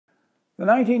The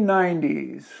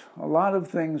 1990s. A lot of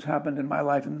things happened in my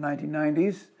life in the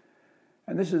 1990s.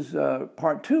 And this is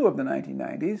part 2 of the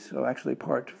 1990s, so actually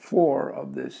part 4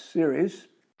 of this series.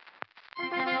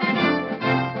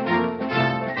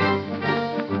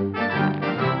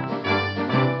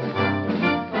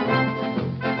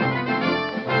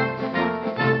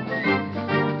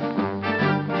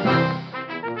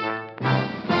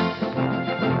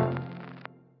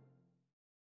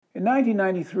 In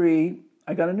 1993,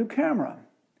 I got a new camera.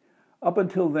 Up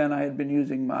until then, I had been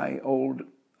using my old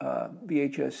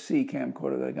VHS-C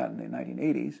camcorder that I got in the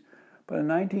 1980s. But in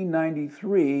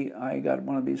 1993, I got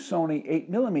one of these Sony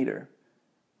 8mm.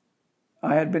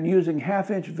 I had been using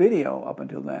half-inch video up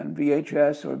until then,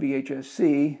 VHS or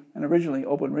VHS-C, and originally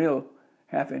open-reel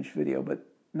half-inch video. But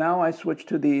now I switched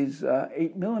to these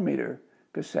 8mm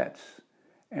cassettes.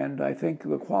 And I think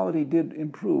the quality did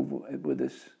improve with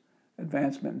this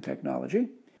advancement in technology.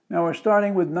 Now we're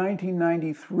starting with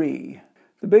 1993.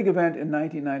 The big event in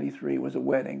 1993 was a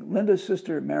wedding. Linda's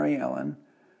sister, Mary Ellen,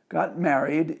 got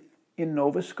married in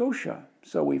Nova Scotia.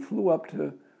 So we flew up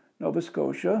to Nova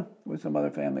Scotia with some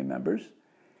other family members,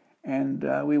 and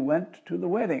we went to the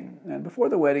wedding. And before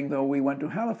the wedding, though, we went to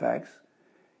Halifax.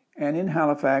 And in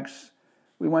Halifax,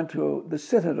 we went to the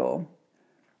Citadel,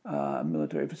 a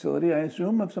military facility, I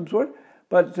assume, of some sort.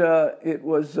 But it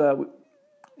was...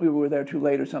 we were there too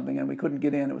late or something, and we couldn't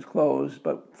get in. It was closed.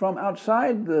 But from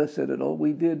outside the Citadel,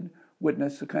 we did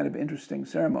witness a kind of interesting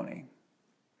ceremony.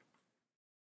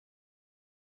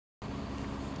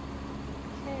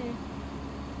 Okay,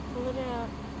 pull it out.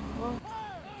 Well,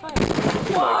 fire.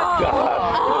 Oh my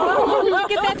God! Did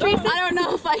you get that 360? I don't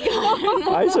know if I got it.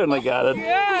 I certainly got it.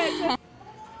 Good.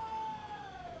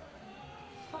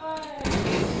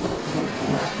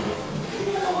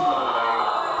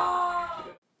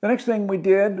 The next thing we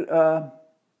did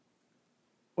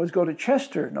was go to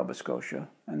Chester, Nova Scotia,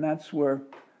 and that's where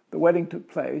the wedding took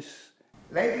place.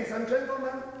 Ladies and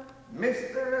gentlemen,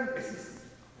 Mr. and Mrs.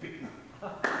 Bittner.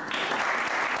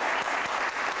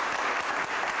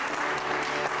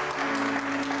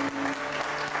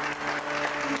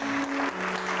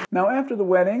 Now, after the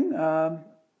wedding,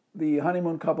 the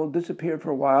honeymoon couple disappeared for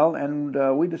a while, and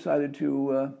we decided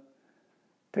to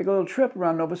take a little trip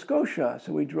around Nova Scotia.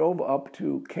 So we drove up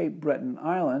to Cape Breton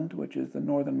Island, which is the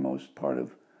northernmost part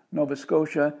of Nova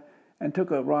Scotia, and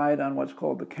took a ride on what's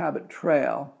called the Cabot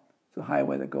Trail. It's a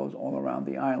highway that goes all around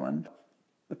the island.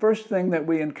 The first thing that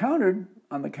we encountered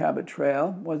on the Cabot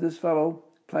Trail was this fellow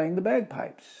playing the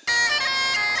bagpipes.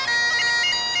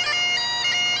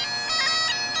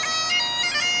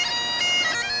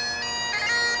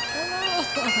 Hello.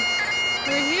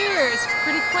 We're here. It's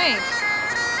pretty quaint.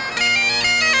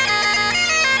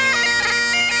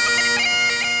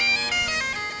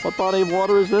 What body of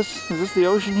water is this? Is this the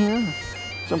ocean here?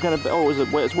 Some kind of, oh,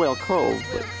 it's Whale Cove. It's Whale Cove.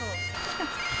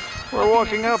 We're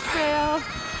walking up. Trail.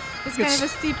 There's kind of a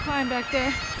steep climb back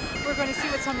there. We're going to see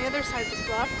what's on the other side of this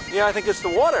block. Yeah, I think it's the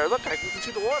water. Look, you can see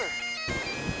the water.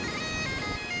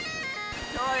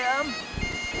 Here I am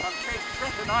on Cape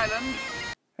Breton Island.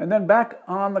 And then back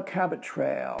on the Cabot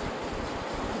Trail.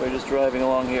 We're just driving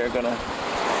along here, gonna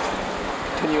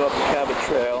continue up the Cabot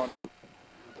Trail.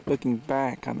 Looking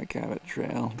back on the Cabot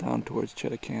Trail down towards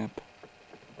Chincoteague,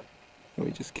 where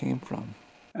we just came from.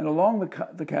 And along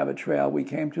the Cabot Trail, we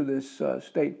came to this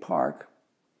state park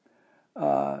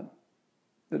that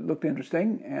looked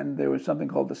interesting, and there was something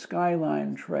called the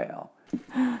Skyline Trail.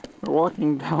 We're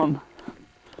walking down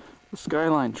the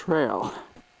Skyline Trail,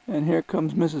 and here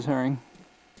comes Mrs. Herring.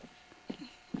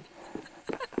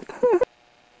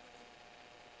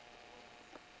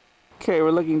 Okay,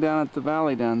 we're looking down at the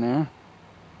valley down there,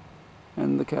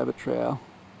 and the Cabot Trail,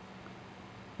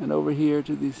 and over here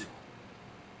to these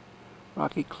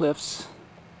rocky cliffs,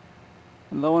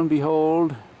 and lo and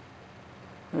behold,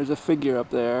 there's a figure up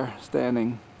there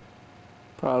standing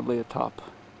proudly atop.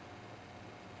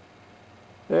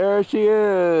 There she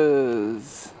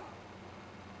is!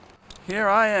 Here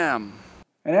I am.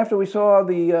 And after we saw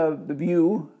the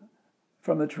view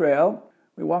from the trail,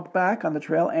 we walked back on the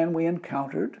trail and we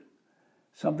encountered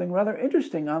something rather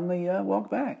interesting on the walk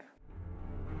back.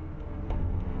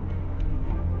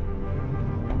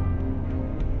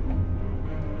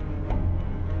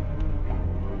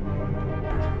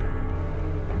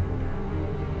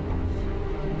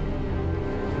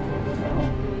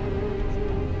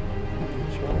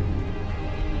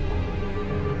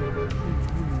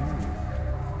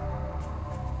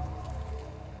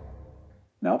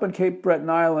 Now up in Cape Breton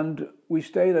Island, we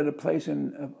stayed at a place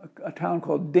in a town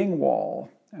called Dingwall,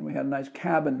 and we had a nice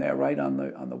cabin there right on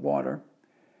the water.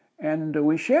 And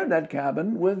we shared that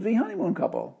cabin with the honeymoon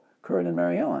couple, Kurt and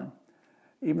Mary Ellen.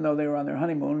 even though they were on their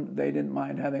honeymoon, they didn't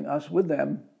mind having us with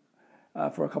them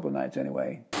for a couple of nights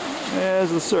anyway.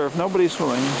 There's the surf. Nobody's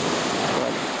swimming.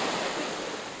 But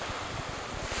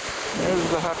there's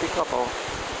the happy couple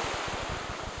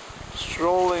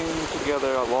strolling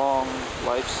together along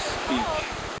life's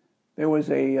beach. There was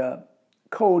a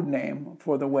code name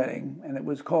for the wedding, and it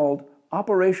was called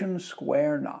Operation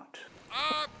Square Knot.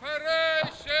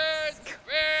 Operation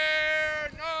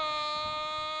Square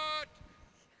Knot!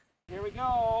 Here we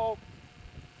go!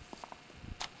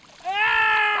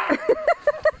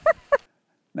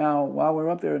 Now, while we were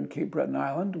up there in Cape Breton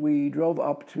Island, we drove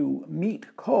up to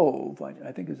Meat Cove,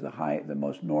 I think is the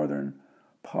most northern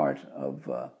part of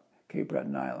Cape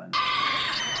Breton Island.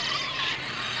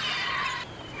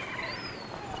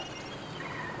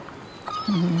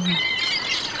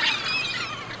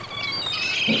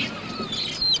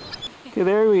 Okay,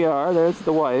 there we are. There's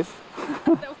the wife.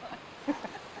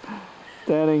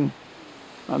 Standing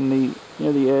on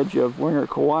near the edge of wearing her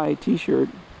Kauai t-shirt.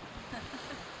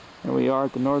 Here we are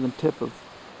at the northern tip of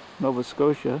Nova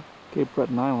Scotia, Cape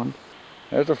Breton Island.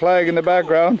 There's a flag in the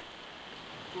background.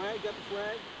 Flag, got the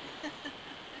flag.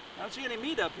 I don't see any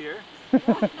meat up here.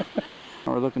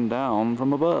 We're looking down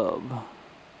from above.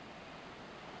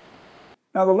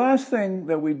 Now the last thing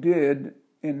that we did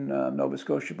in Nova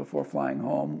Scotia before flying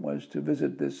home was to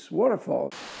visit this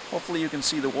waterfall. Hopefully you can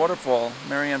see the waterfall.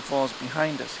 Marianne Falls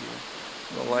behind us here.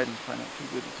 The lighting's probably not too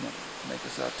good. You can't make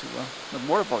us out to the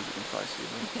waterfalls you can probably see.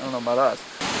 But I don't know about us.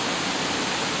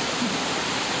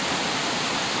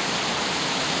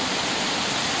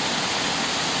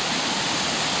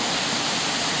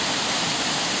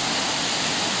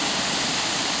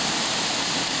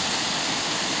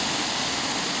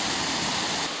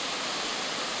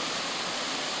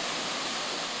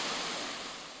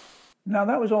 Now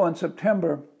that was all in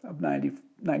September of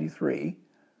 93,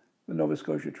 the Nova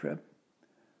Scotia trip.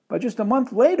 But just a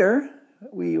month later,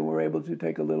 we were able to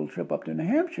take a little trip up to New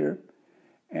Hampshire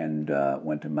and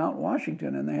went to Mount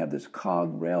Washington, and they have this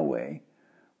cog railway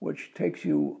which takes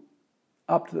you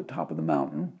up to the top of the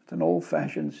mountain. It's an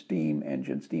old-fashioned steam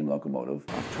locomotive.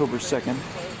 October 2nd,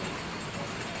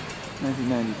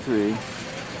 1993.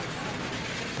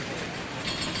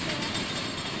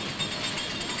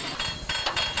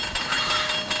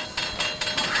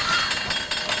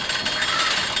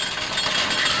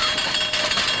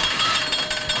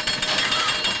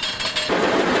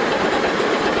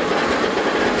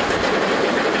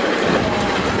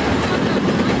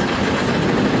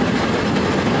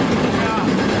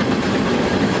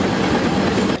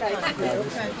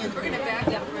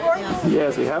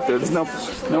 Yes, we have to. There's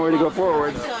nowhere to go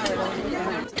forward.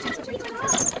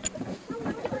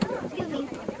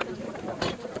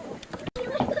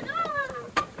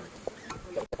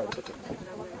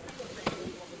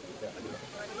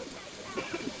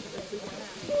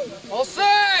 All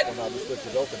set! Well, now the switch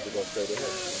is open to go straight ahead.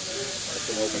 That's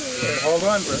an open. Hold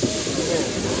on, Britt.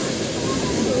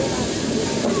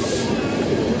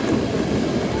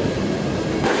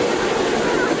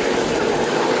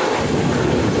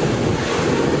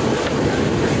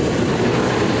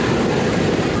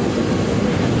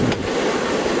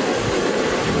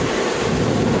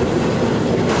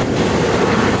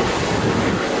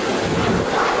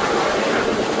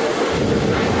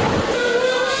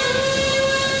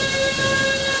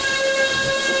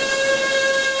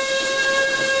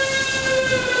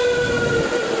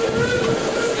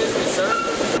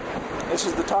 This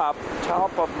is the top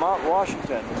of Mount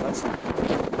Washington.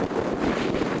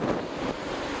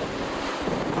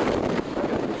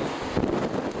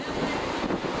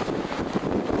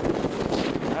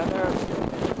 And there's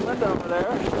Linda over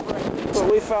there.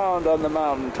 What we found on the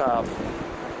mountaintop.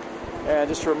 And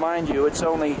just to remind you, it's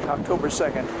only October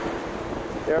 2nd.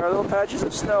 There are little patches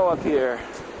of snow up here.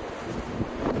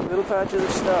 Little patches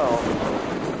of snow.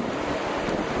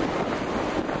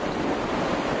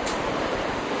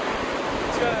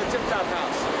 Tip-top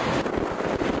house.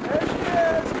 There she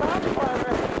is, mountain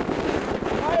climber.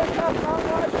 Highest up Mount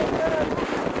Washington.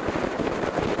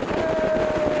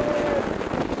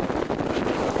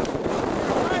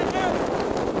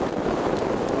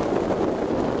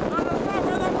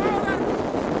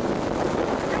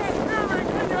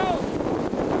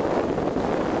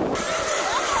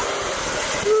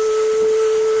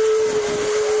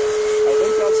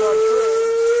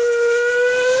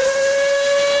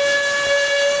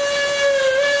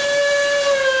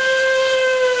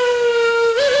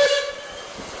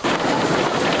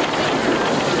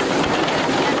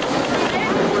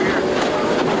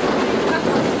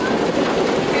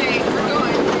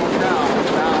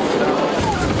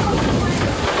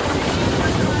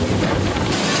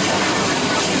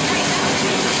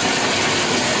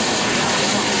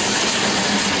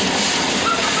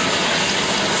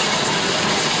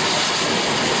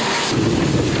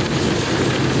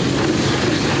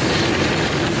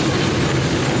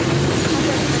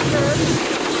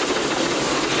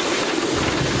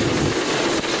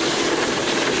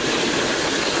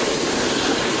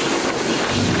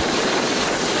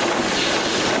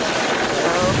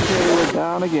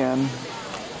 down again.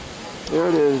 There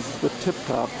it is, the tip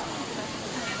top.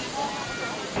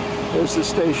 There's the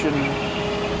station. You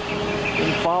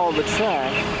can follow the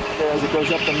track there as it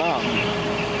goes up the mountain.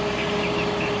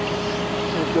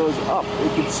 It goes up. You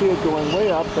can see it going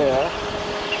way up there.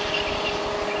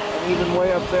 And even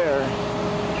way up there.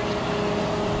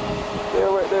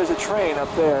 There's a train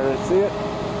up there. See it?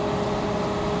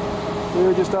 We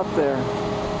were just up there.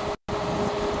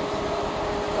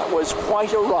 That was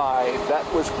quite a ride.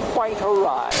 That was quite a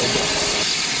ride.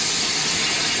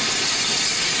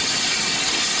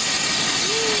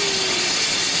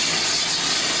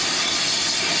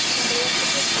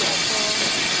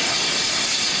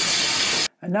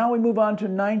 And now we move on to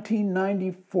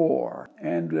 1994.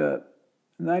 And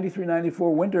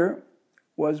 93-94 winter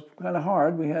was kind of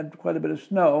hard. We had quite a bit of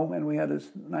snow, and we had this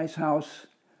nice house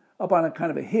up on a kind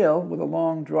of a hill with a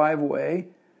long driveway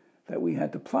that we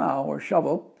had to plow or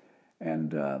shovel.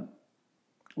 And I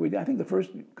think the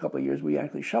first couple of years we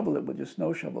actually shoveled it with just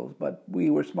snow shovels, but we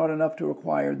were smart enough to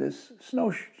acquire this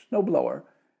snow blower.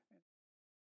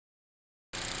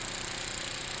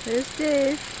 There's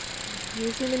Dave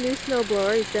using the new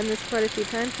snowblower. He's done this quite a few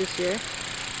times this year.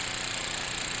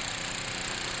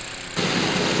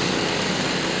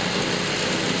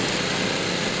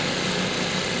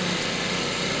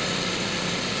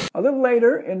 A little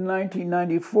later, in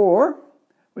 1994,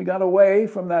 we got away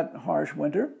from that harsh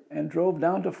winter and drove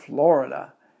down to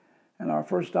Florida. And our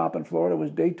first stop in Florida was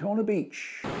Daytona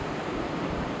Beach.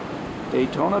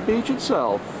 Daytona Beach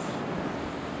itself.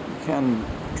 You can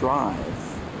drive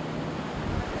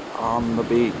on the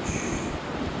beach.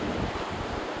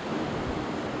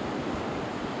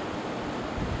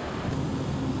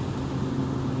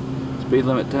 Speed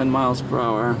limit 10 miles per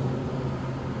hour.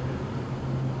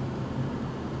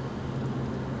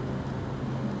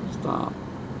 Stop.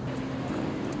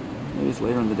 Maybe it's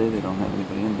later in the day they don't have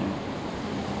anybody in there.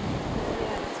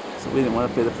 So we didn't want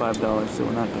to pay the $5, so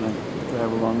we're not going to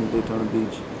drive along the Daytona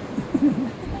Beach.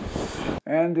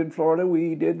 And in Florida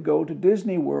we did go to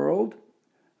Disney World,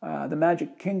 the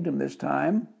Magic Kingdom this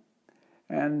time.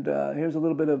 And here's a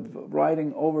little bit of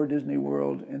riding over Disney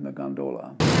World in the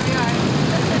gondola.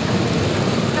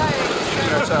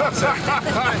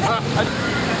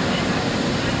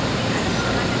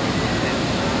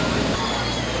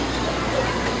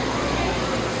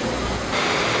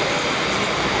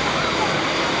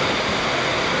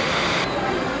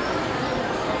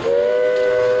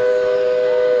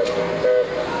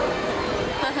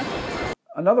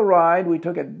 Another ride we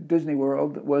took at Disney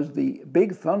World was the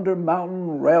Big Thunder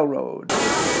Mountain Railroad.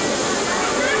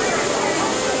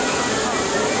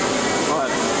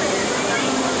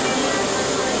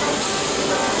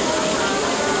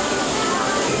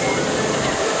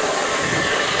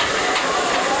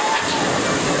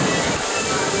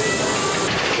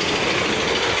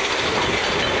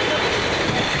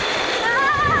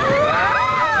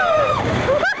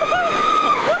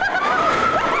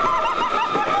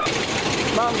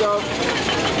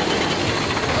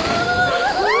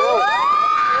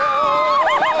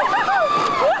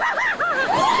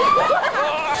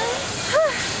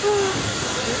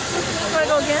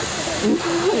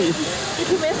 Did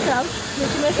you miss them? Did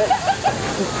you miss it?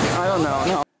 I don't know,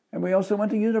 no. And we also went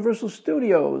to Universal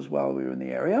Studios while we were in the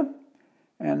area.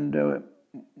 And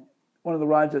one of the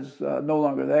rides that's no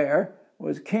longer there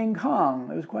was King Kong.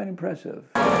 It was quite impressive.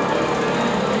 Okay,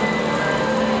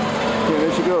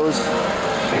 there she goes.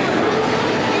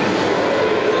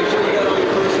 Make sure you got all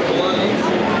your personal belongings.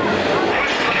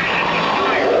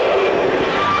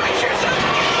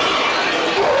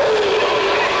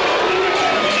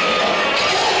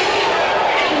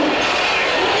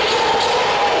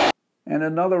 And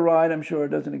another ride, I'm sure it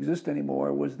doesn't exist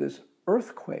anymore, was this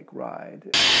earthquake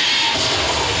ride.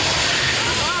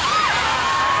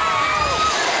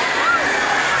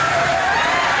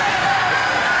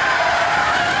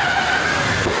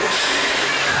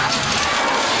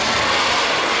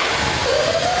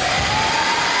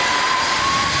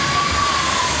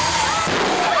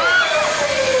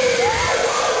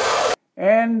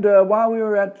 And while we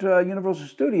were at Universal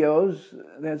Studios,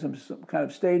 they had some kind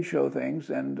of stage show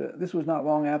things, and this was not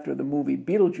long after the movie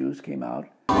Beetlejuice came out.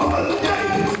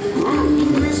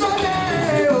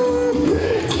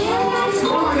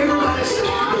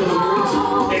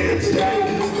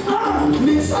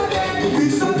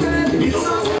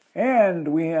 And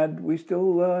we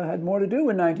still had more to do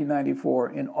in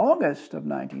 1994. In August of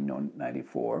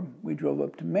 1994, we drove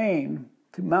up to Maine,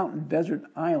 to Mountain Desert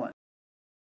Island.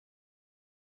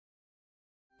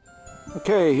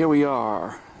 Okay, here we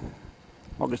are,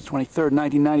 August 23rd,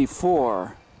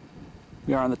 1994.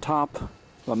 We are on the top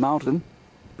of a mountain,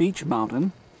 Beach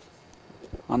Mountain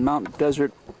on Mount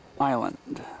Desert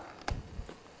Island.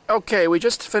 Okay, we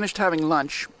just finished having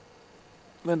lunch,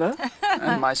 Linda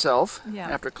and myself,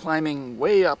 after climbing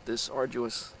way up this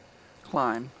arduous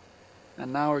climb.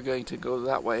 And now we're going to go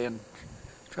that way and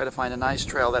try to find a nice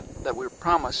trail that we were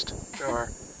promised. There are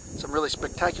some really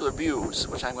spectacular views,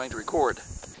 which I'm going to record.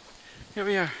 Here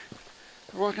we are.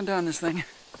 We're walking down this thing.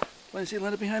 Want to see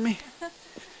Linda behind me?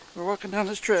 We're walking down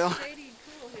this trail. Shady and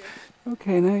cool here.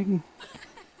 Okay, now you can...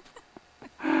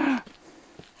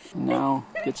 Now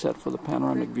get set for the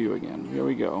panoramic view again. Here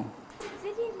we go.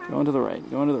 Going to the right,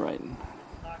 going to the right.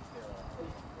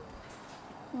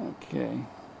 Okay.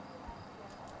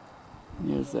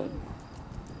 Here's that.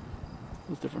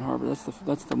 Those different harbor.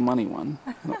 That's the money one.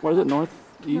 What is it?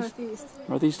 Northeast?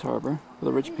 Northeast Harbor for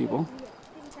the rich people.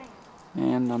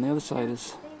 And on the other side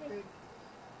is,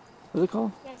 what is it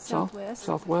called? Southwest.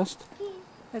 Southwest.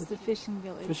 That's the fishing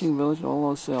village. Fishing village, all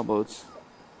those sailboats.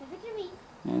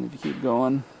 And if you keep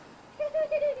going,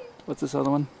 what's this other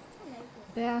one?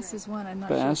 Bass is one, I'm not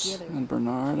Bass sure the other. and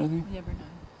Bernard, I think. Yeah, Bernard.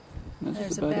 And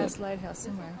There's a Bass lighthouse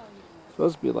somewhere.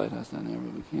 Supposed to be a lighthouse down there,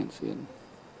 but we can't see it.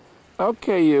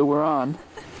 Okay, we're on.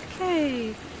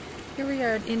 Okay, here we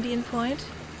are at Indian Point.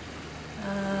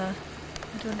 I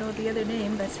don't know the other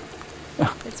name, but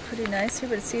it's pretty nice here.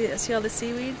 But see all the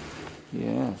seaweed?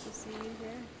 Yes. The seaweed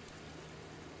there.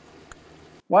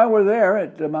 While we're there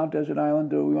at Mount Desert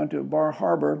Island, we went to Bar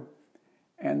Harbor,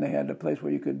 and they had a place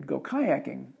where you could go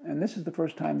kayaking. And this is the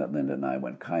first time that Linda and I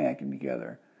went kayaking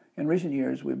together. In recent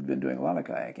years, we've been doing a lot of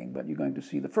kayaking, but you're going to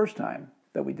see the first time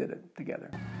that we did it together.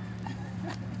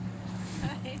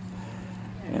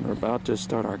 And we're about to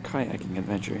start our kayaking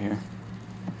adventure here.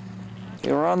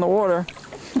 Okay, we're on the water.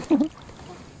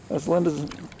 That's Linda's.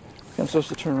 I'm supposed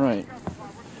to turn right.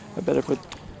 I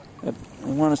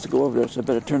want us to go over there, so I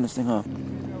better turn this thing off.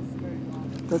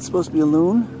 That's supposed to be a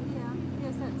loon? Yeah,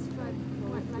 yes, that's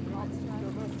like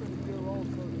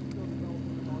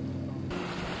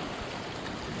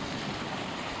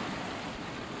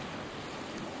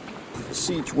stripe.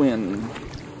 Siege wind.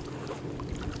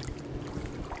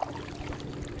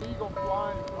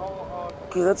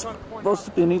 Okay, that's supposed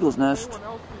to be an eagle's nest.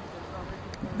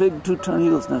 Big 2-ton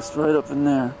eagle's nest right up in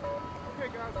there.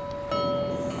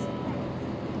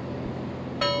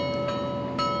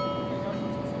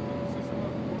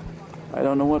 I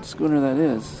don't know what schooner that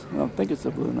is. I don't think it's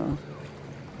a Blue Nose.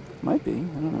 Might be, I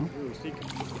don't know.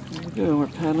 There we go, we're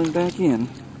paddling back in.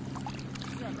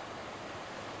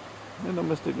 Hello,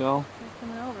 Mr. Gull. They're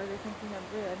coming over, they think we have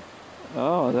bread.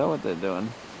 Oh, is that what they're doing?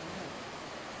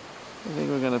 I think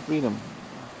we're going to feed them.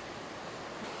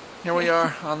 Here we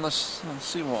are on the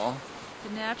seawall.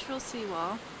 The natural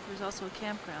seawall. There's also a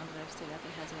campground that I've stayed at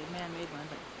that has a man-made one,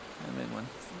 but Man-made one.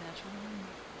 it's the natural one.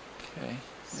 Okay.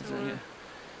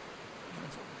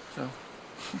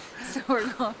 So we're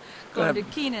going to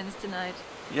Keenan's tonight.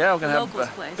 Yeah, we're going to locals'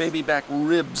 have place. baby back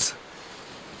ribs.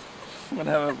 We're going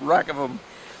to have a rack of them.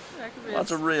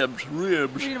 Lots of ribs. We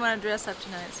didn't want to dress up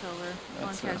tonight, so we're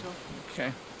going casual.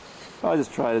 Okay. I'll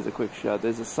just try it as a quick shot.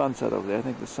 There's a sunset over there. I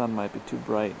think the sun might be too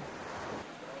bright.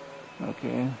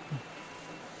 Okay.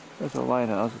 That's a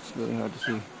lighthouse. It's really hard to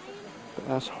see.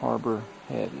 Bass Harbor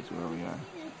Head is where we are.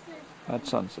 At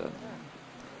sunset.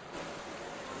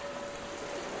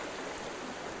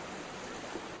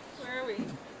 Where are we?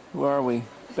 Where are we?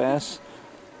 Bass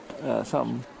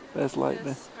something. Bass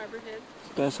Harbor Head.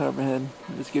 Bass Harbor Head.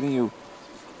 Just getting you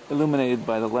illuminated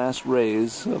by the last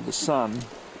rays of the sun.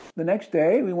 The next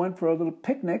day, we went for a little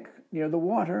picnic near the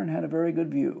water and had a very good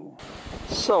view.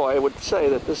 So I would say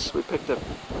that we picked a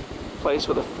place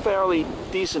with a fairly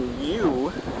decent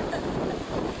view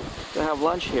to have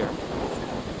lunch here.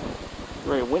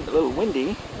 Very a little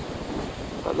windy,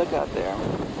 but look out there.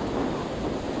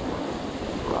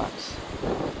 Rocks.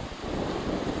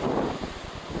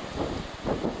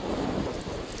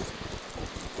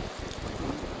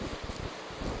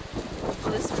 Oh,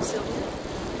 this is Sylvia.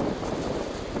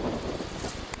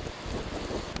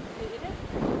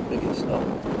 Big snow.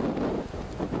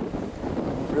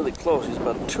 Really close. He's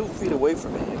about 2 feet away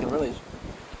from me. I can really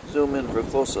zoom in for a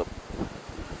close-up.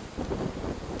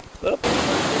 Up.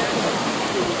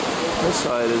 This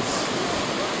side is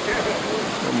a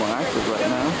little more active right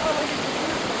now.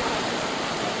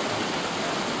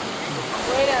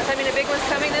 Wait, does that mean a big one's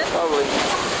coming then? Probably.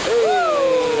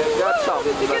 Hey, I've got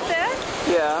something. Did you get that?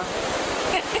 Yeah.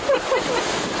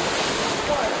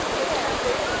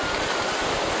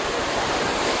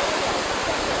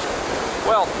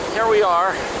 Well, here we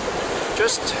are.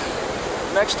 Just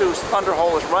next to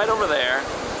Thunderhole is right over there.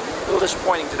 A little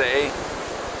disappointing today.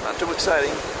 Not too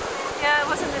exciting. Yeah, it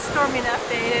wasn't a stormy enough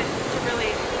day to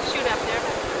really tree back there,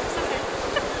 but it's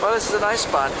okay. Well, this is a nice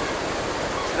spot.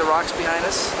 See the rocks behind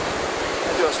us?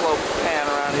 I'll do a slow pan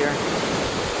around here.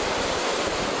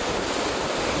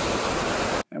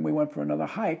 And we went for another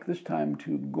hike, this time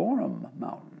to Gorham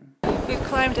Mountain. We've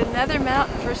climbed another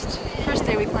mountain. First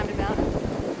day we climbed a mountain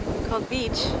called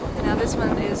Beach, and now this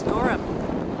one is Gorham.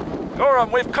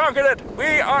 Gorham, we've conquered it!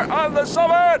 We are on the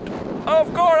summit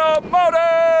of Gorham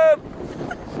Mountain!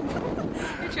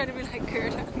 You're trying to be like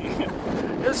Kurt.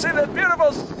 You see that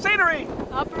beautiful scenery?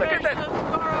 Operation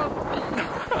Gorham.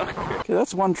 Okay,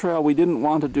 that's one trail we didn't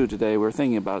want to do today. We're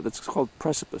thinking about it. It's called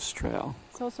Precipice Trail.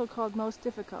 It's also called Most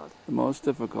Difficult. The most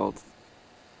difficult.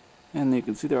 And you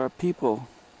can see there are people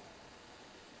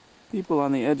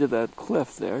on the edge of that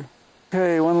cliff there.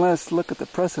 Okay, one last look at the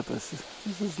precipice.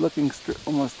 This is looking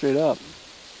almost straight up.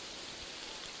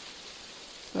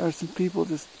 There are some people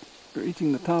just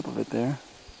reaching the top of it there.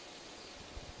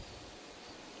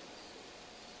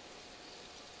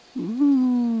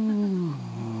 Ooh.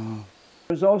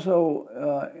 There's also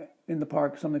in the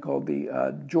park something called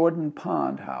the Jordan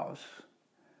Pond House,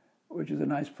 which is a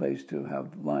nice place to have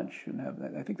lunch and have.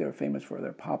 I think they're famous for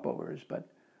their popovers, but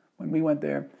when we went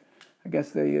there, I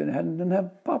guess they didn't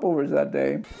have popovers that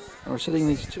day. We're sitting in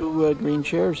these two green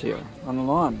chairs here on the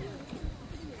lawn.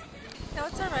 No,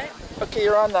 it's all right. Okay,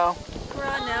 you're on now. We're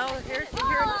on now. We're here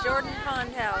at Jordan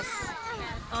Pond House.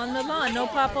 On the lawn. No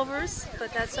popovers,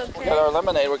 but that's okay. We got our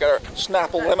lemonade. We got our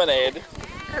Snapple lemonade.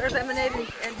 Got our lemonade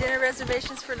and dinner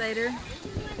reservations for later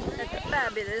at the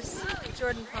fabulous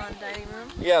Jordan Pond dining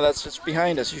room. Yeah, that's just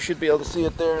behind us. You should be able to see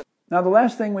it there. Now, the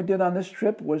last thing we did on this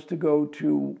trip was to go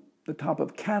to the top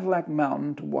of Cadillac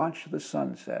Mountain to watch the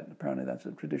sunset. Apparently that's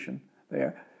a tradition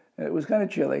there. It was kind of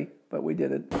chilly, but we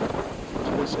did it.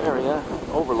 To this area,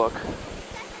 overlook.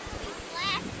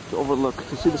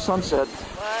 To see the sunset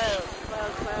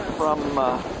from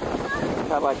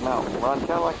Cadillac Mountain. We're on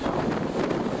Cadillac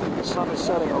Mountain. The sun is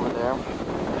setting over there.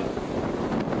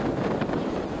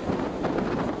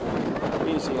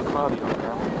 Easy and cloudy over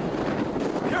there.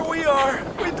 Here we are.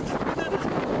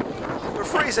 We're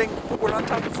freezing, but we're on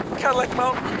top of Cadillac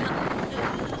Mountain.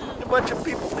 A bunch of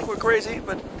people think we're crazy,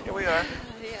 but here we are.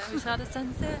 Yeah, we saw the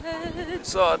sunset. We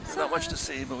saw it. Not much to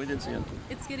see, but we did see it.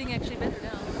 It's getting actually better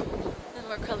now. A little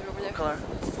more color over there. Color.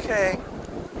 Okay.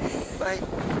 Bye.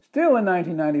 Still in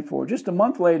 1994, just a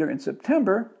month later in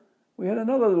September, we had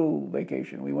another little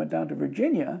vacation. We went down to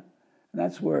Virginia, and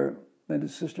that's where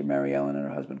Linda's sister Mary Ellen and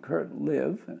her husband Kurt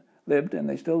lived, and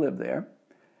they still live there.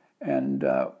 And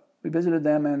we visited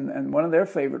them, and one of their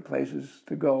favorite places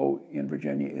to go in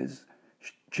Virginia is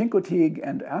Chincoteague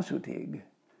and Assateague.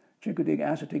 Chincoteague,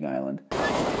 Assateague Island.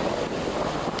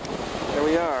 There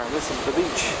we are. This is the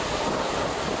beach.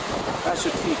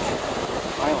 Assateague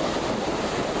Island.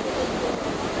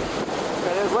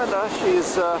 And there's Linda.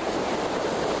 She's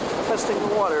testing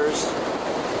the waters.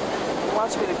 She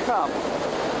wants me to come.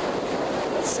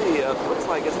 Let's see. Looks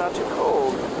like it's not too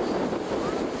cold.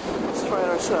 Let's try it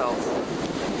ourselves.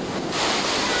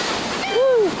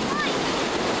 Woo!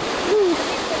 Woo!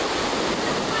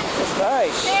 That's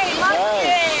nice. Hey, like nice. it.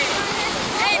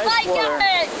 Hey, Nice like water.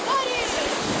 it.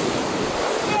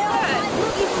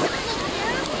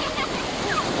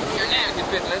 Your name is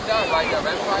Linda, like a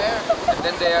vampire, and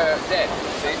then they are dead.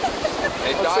 See?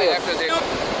 They die after they.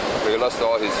 We lost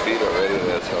all his feet already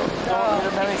there, so.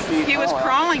 Many feet. He was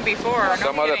crawling before.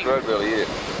 Some other bird will eat it.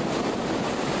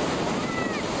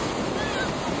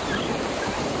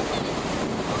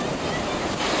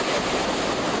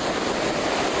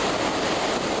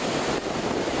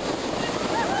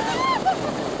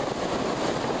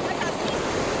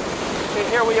 Okay,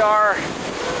 here we are.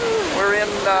 We're in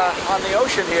on the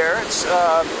ocean here. It's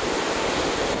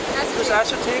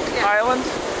Assateague Island,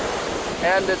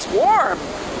 and it's warm.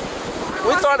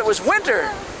 We thought it was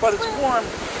winter, but it's warm.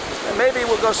 And maybe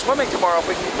we'll go swimming tomorrow if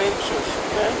we can get bathing suits.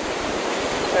 Okay?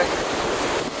 Okay.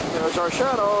 There's our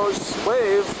shadows.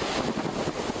 Wave.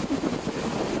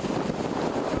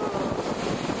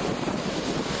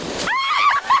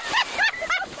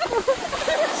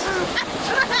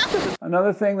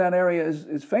 Another thing that area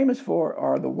is famous for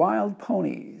are the wild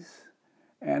ponies.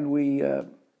 And we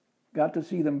got to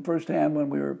see them firsthand when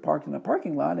we were parked in a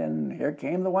parking lot, and here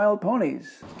came the wild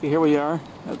ponies. Okay, here we are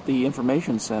at the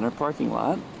information center parking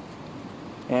lot,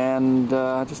 and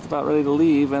just about ready to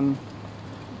leave, and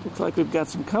looks like we've got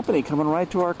some company coming right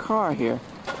to our car here.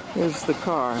 Here's the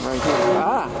car right here.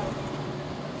 Ah!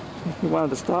 He wanted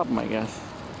to stop them, I guess.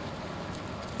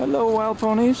 Hello, wild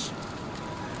ponies.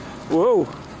 Whoa!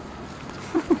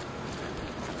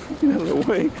 Get out of the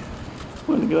way.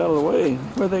 Want to get out of the way.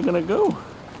 Where are they going to go?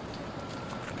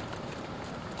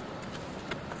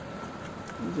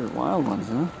 These are Wild ones,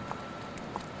 huh?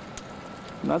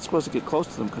 I'm not supposed to get close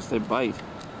to them because they bite.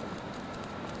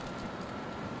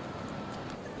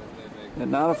 They're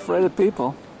not afraid of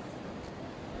people.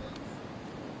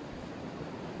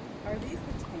 Are these the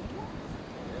tame ones?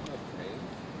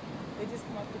 They just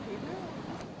come up to people?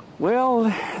 Well,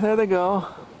 there they go.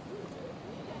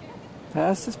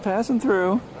 Just passing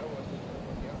through.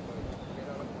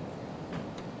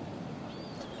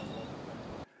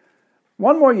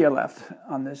 One more year left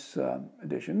on this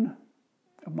edition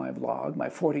of my vlog, my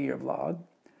 40-year vlog.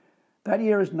 That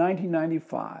year is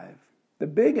 1995. The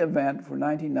big event for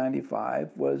 1995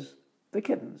 was the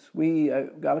kittens. We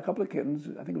got a couple of kittens,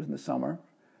 I think it was in the summer.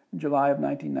 In July of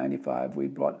 1995, we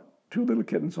brought 2 little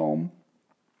kittens home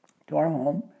to our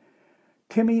home,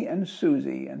 Timmy and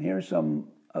Susie. And here's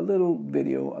a little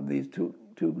video of these two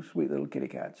sweet little kitty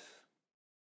cats.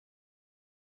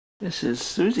 This is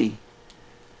Susie.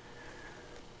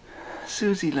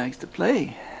 Susie likes to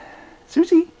play.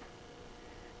 Susie!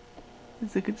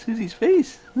 Let's look at Susie's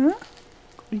face, huh?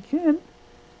 We can.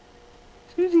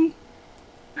 Susie!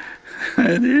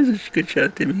 There's a good shot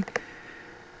of Timmy.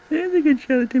 There's a good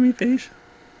shot of Timmy's face.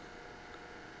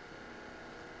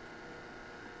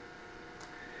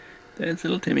 That's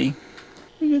little Timmy.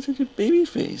 You got such a baby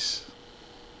face.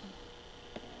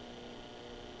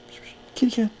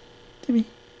 Kitty cat. Timmy.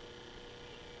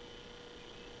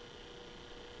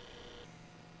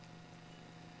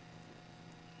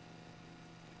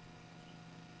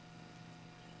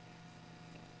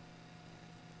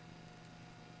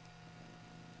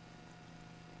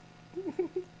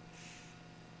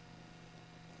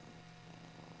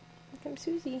 Here comes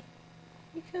Susie.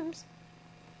 Here comes.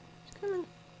 She's coming.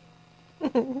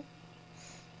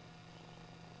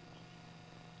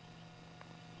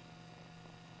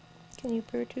 Can you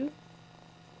purr too?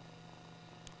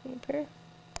 Can you purr?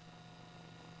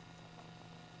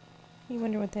 You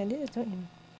wonder what that is, don't you?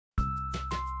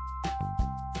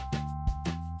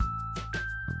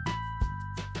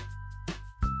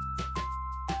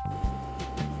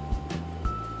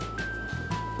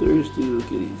 Thirsty little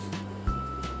kitties.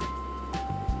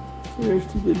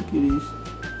 Thirsty little kitties.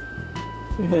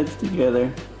 Their heads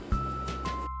together.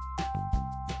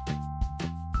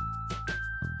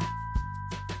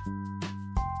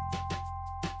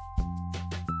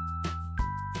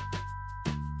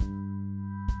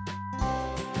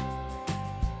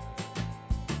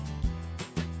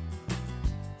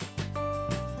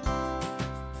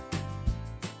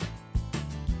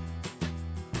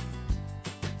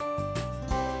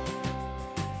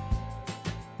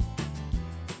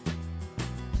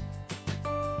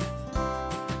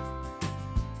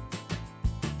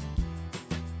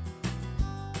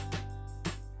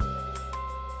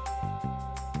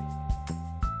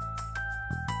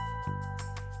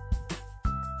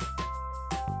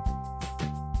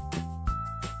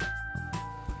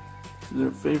 This is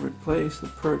their favorite place, the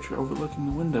perch overlooking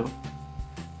the window.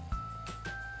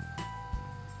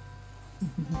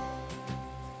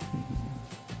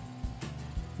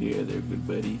 Yeah, they're good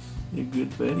buddies. They're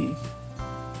good buddies.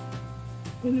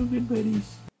 Yeah, they're good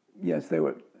buddies. Yes, they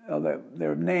were.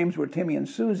 Their names were Timmy and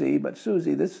Susie, but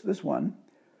Susie, this one,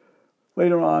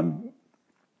 later on,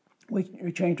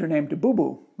 we changed her name to Boo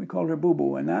Boo. We called her Boo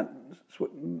Boo, and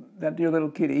that dear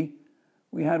little kitty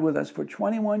we had with us for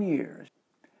 21 years.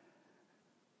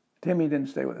 Timmy didn't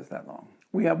stay with us that long.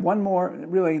 We have one more,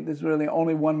 really, there's really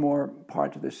only one more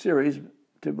part to this series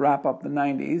to wrap up the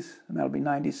 90s, and that'll be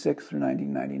 96 through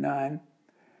 1999.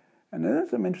 And there's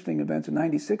some interesting events. In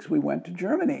 96, we went to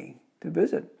Germany to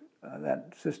visit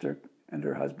that sister and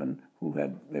her husband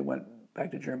they went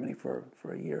back to Germany for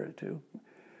a year or two.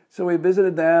 So we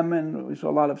visited them, and we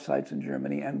saw a lot of sights in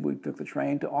Germany, and we took the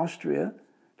train to Austria,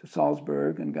 to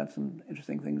Salzburg, and got some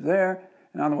interesting things there.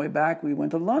 And on the way back, we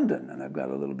went to London, and I've got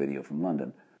a little video from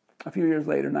London. A few years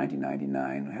later,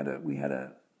 1999, we had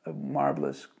a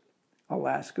marvelous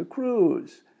Alaska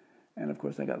cruise. And of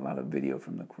course, I got a lot of video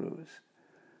from the cruise.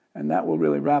 And that will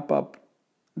really wrap up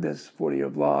this 40-year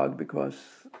vlog, because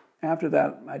after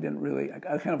that, I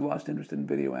kind of lost interest in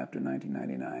video after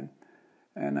 1999.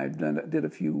 And I did a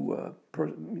few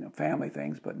family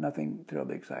things, but nothing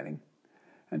terribly exciting,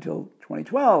 until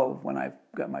 2012, when I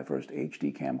got my first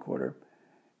HD camcorder,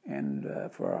 and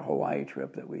for our Hawaii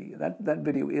trip that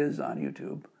video is on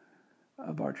YouTube,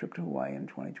 of our trip to Hawaii in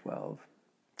 2012.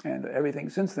 And everything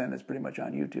since then is pretty much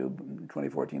on YouTube. In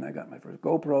 2014, I got my first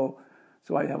GoPro,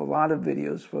 so I have a lot of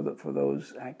videos for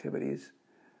those activities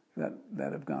that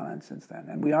have gone on since then.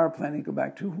 And we are planning to go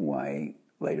back to Hawaii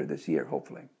later this year,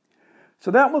 hopefully.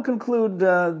 So that will conclude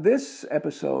this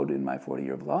episode in my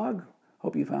 40-year vlog.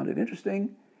 Hope you found it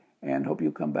interesting. and hope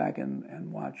you come back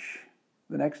and watch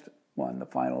the next one, the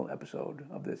final episode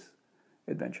of this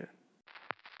adventure.